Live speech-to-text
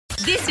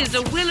This is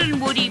a Will and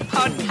Woody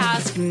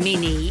podcast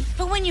mini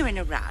for when you're in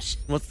a rush.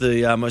 What's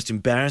the most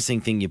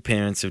embarrassing thing your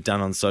parents have done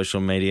on social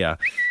media?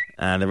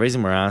 The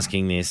reason we're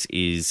asking this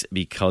is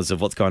because of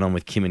what's going on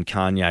with Kim and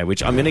Kanye,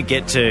 which I'm going to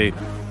get to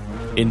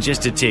in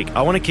just a tick.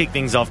 I want to kick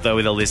things off, though,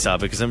 with Alyssa,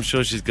 because I'm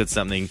sure she's got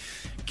something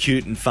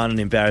cute and fun and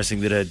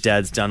embarrassing that her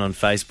dad's done on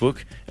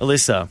Facebook.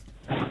 Alicia,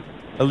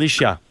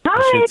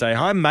 I should say.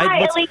 Hi,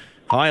 mate.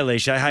 Hi,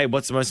 Alicia. Hey,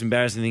 what's the most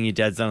embarrassing thing your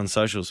dad's done on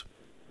socials?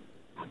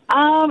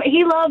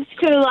 He loves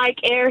to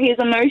air his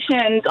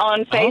emotions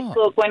on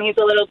Facebook when he's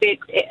a little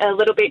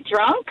bit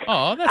drunk.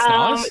 Oh, that's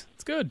nice.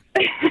 It's good.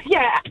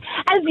 Yeah,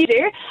 as you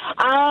do.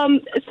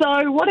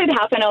 So what had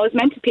happened, I was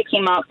meant to pick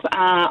him up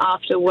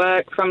after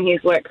work from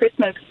his work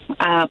Christmas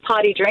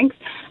party drinks,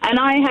 and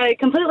I had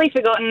completely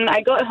forgotten.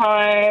 I got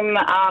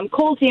home,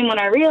 called him when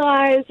I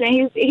realised,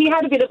 and he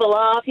had a bit of a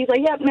laugh. He's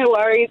like, yep, no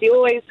worries.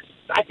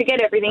 I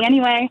forget everything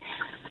anyway.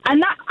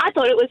 And I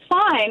thought it was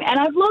fine. And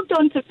I've logged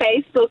on to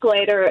Facebook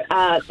later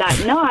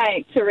that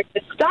night to read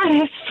the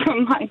status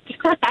from my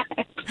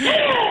dad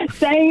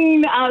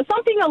saying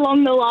something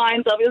along the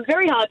lines of, it was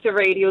very hard to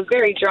read, he was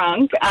very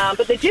drunk,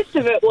 but the gist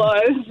of it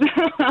was,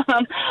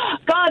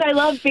 God, I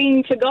love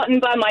being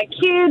forgotten by my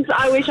kids.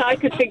 I wish I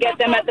could forget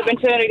them at the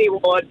maternity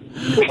ward.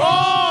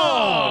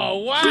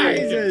 Oh, wow.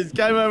 Jesus,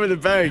 came home with a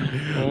bang.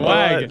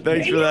 Right,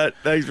 thanks for that,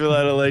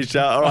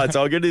 Alicia. All right,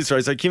 so I'll get this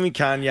right. So Kim and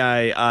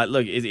Kanye,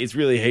 look, it's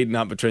really heating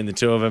up between the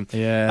two of them.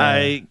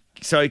 Yeah.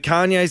 So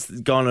Kanye's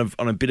gone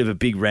on a bit of a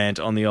big rant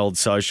on the old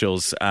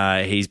socials.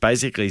 He's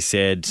basically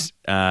said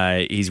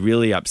he's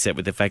really upset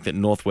with the fact that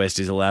North West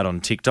is allowed on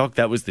TikTok.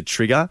 That was the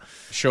trigger.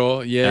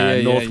 Sure,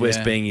 yeah. North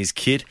West being his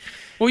kid.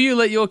 Will you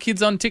let your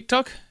kids on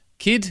TikTok?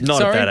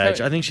 Not at that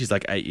age. I think she's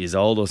like 8 years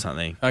old or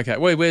something. Okay.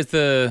 Wait, where's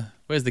the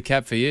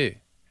cap for you?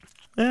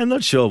 I'm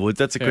not sure, Wood.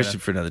 That's a question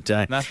for another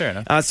day. No, fair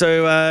enough.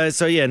 So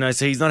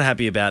he's not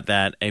happy about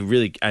that. He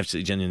really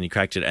absolutely genuinely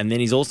cracked it. And then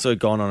he's also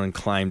gone on and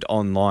claimed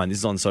online, this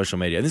is on social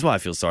media, and this is why I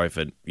feel sorry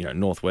for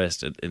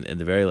Northwest at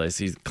the very least.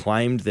 He's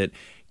claimed that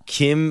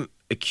Kim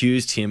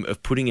accused him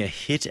of putting a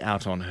hit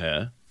out on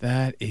her.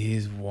 That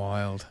is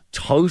wild.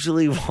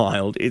 Totally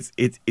wild.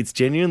 It's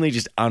genuinely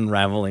just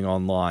unraveling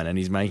online, and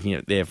he's making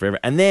it there forever.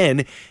 And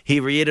then he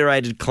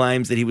reiterated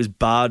claims that he was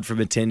barred from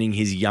attending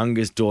his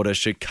youngest daughter,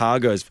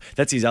 Chicago's.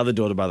 That's his other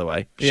daughter, by the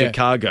way. Yeah.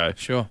 Chicago.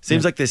 Sure.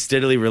 Seems like they're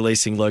steadily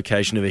releasing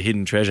location of a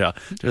hidden treasure.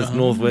 Just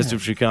northwest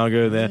of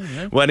Chicago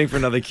there, waiting for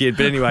another kid.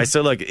 But anyway,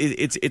 so look,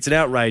 it's an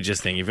outrageous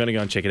thing. You've got to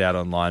go and check it out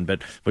online.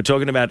 But we're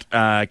talking about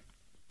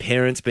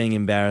parents being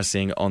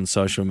embarrassing on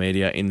social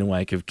media in the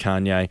wake of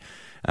Kanye.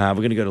 We're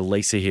going to go to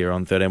Lisa here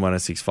on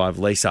 131065.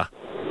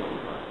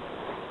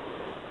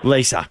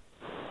 Lisa.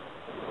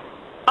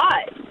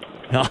 Hi.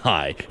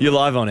 Hi. You're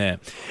live on air.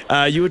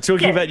 You were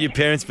talking about your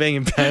parents being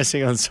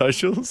embarrassing on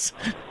socials?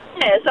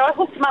 Yeah, so I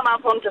hooked Mum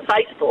up onto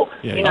Facebook.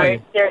 She's a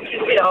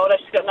bit older,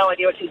 she's got no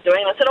idea what she's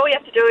doing. I said, all you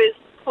have to do is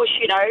push,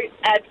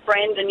 add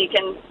friend, and you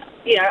can,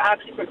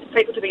 ask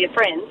people to be your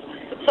friends.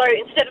 So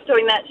instead of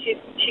doing that, she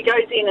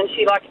goes in and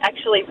she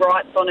actually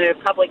writes on her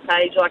public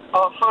page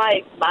oh,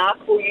 hi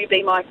Mark, will you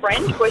be my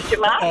friend? Question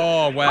mark.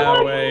 Oh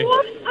wow!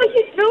 What are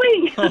you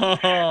doing? So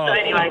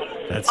anyway,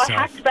 I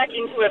hacked back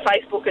into her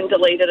Facebook and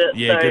deleted it.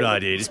 Yeah, good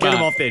idea. Just get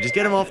them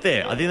off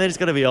there. I think they just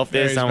got to be off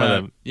there. Some of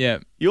them. Yeah.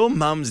 Your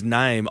mum's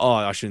name. Oh,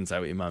 I shouldn't say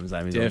what your mum's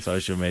name is on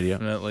social media.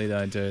 Definitely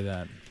don't do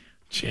that.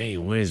 Gee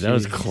whiz, that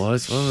was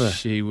close, wasn't it?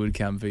 She would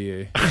come for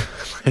you.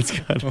 Let's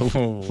go.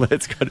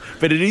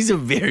 But it is a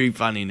very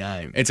funny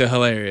name. It's a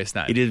hilarious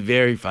name. It is a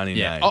very funny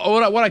name.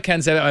 What I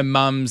can say about my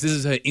mum's, this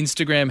is her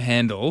Instagram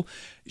handle.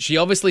 She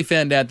obviously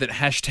found out that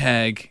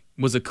hashtag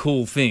was a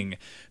cool thing.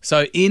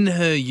 So in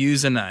her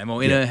username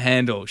or in her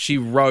handle, she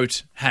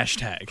wrote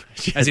hashtag,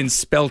 as in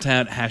spelt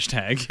out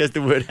hashtag. She has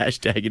the word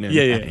hashtag in her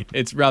name. Yeah.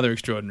 It's rather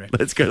extraordinary.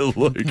 Let's go to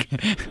Luke.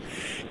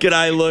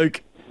 G'day,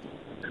 Luke.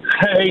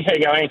 Hey, how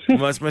you going?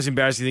 What's the most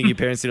embarrassing thing your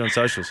parents did on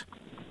socials?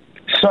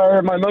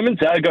 So my mum and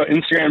dad got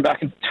Instagram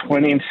back in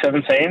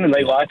 2017, and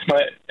they liked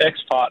my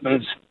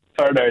ex-partner's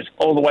photos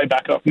all the way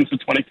back up into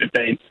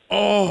 2015.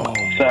 Oh,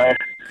 so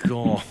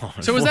God!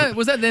 So was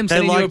that them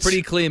sending you a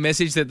pretty clear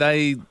message that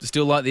they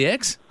still like the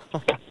ex?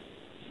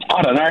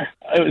 I don't know.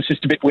 It was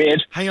just a bit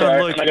weird. Hang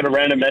on, Luke. I got a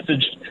random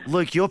message.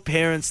 Luke, your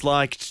parents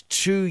liked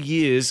 2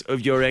 years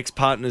of your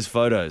ex-partner's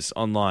photos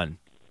online.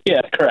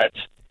 Yeah, correct.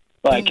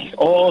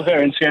 All her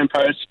Instagram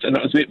posts, and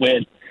it was a bit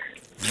weird.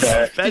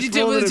 So, That's a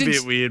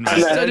bit weird, mate.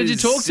 So did you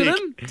talk to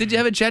them? Did you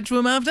have a chat to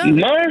them after?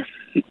 No,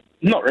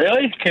 not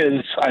really,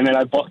 because,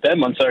 I blocked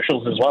them on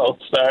socials as well,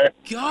 so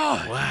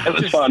God, wow. It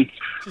was fun.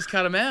 Just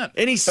cut them out.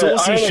 Any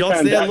saucy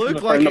shots there,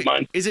 Luke?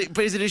 Is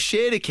it a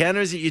shared account,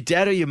 or is it your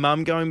dad or your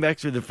mum going back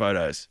through the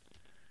photos?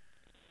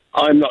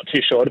 I'm not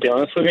too sure, to be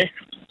honest with you.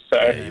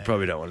 So yeah, you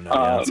probably don't want to know the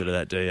answer to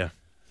that, do you?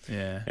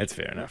 Yeah. That's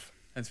fair enough.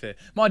 That's fair.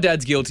 My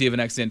dad's guilty of an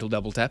accidental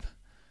double tap.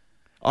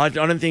 I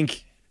don't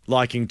think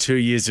liking 2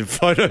 years of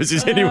photos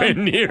is anywhere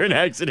near an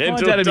accidental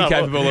my dad would be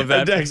capable of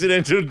that. An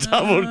accidental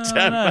double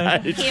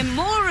tap, mate. Hear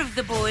more of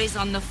the boys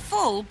on the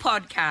full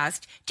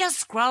podcast. Just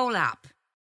scroll up.